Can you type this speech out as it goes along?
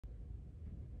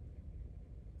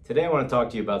Today I want to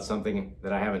talk to you about something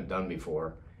that I haven't done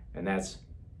before, and that's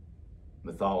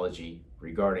mythology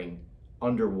regarding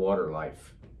underwater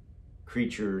life,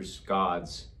 creatures,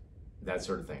 gods, that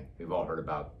sort of thing. We've all heard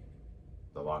about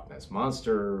the Loch Ness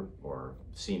Monster or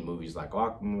seen movies like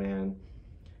Aquaman,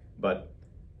 but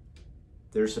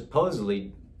there's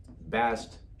supposedly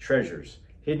vast treasures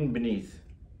hidden beneath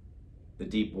the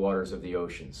deep waters of the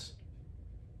oceans.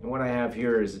 And what I have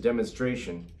here is a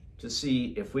demonstration to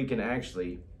see if we can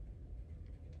actually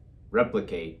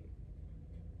replicate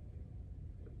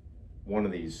one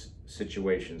of these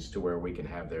situations to where we can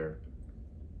have their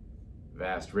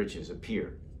vast riches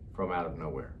appear from out of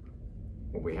nowhere.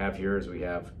 What we have here is we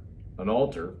have an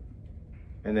altar,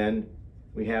 and then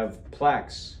we have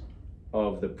plaques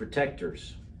of the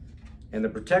protectors. And the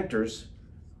protectors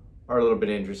are a little bit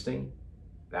interesting.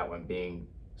 That one being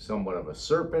somewhat of a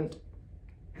serpent,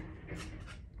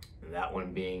 that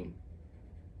one being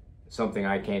something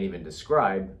I can't even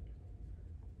describe,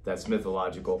 that's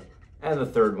mythological, and the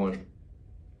third one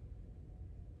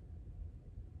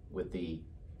with the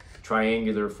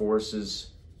triangular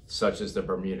forces such as the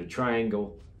Bermuda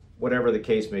Triangle, whatever the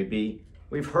case may be.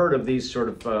 We've heard of these sort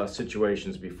of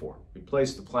situations before. We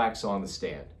place the plaques on the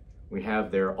stand. We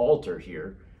have their altar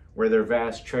here where their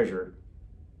vast treasure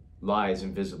lies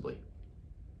invisibly.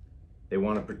 They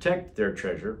want to protect their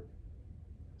treasure,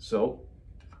 so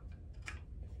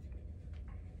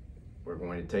we're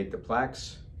going to take the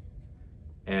plaques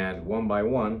and one by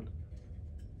one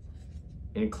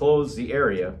enclose the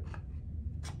area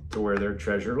to where their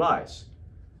treasure lies.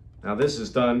 Now this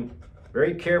is done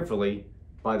very carefully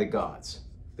by the gods.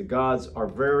 The gods are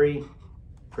very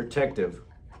protective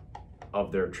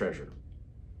of their treasure.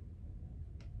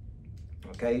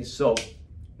 Okay, so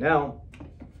now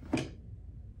what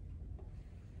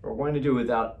we're going to do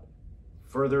without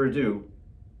further ado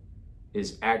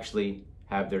is actually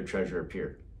have their treasure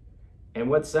appear. And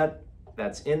what's that?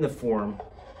 That's in the form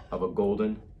of a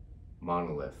golden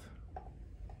monolith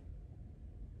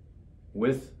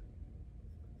with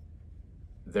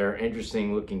their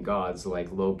interesting looking gods like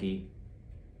Loki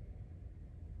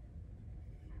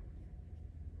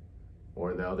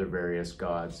or the other various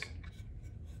gods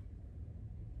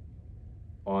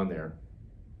on there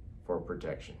for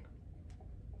protection.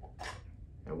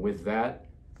 And with that,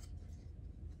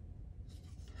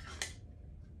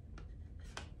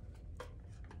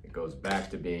 it goes back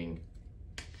to being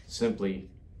simply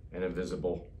an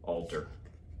invisible altar.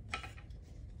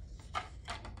 I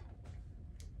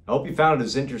hope you found it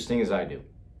as interesting as I do.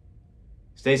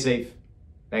 Stay safe.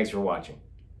 Thanks for watching.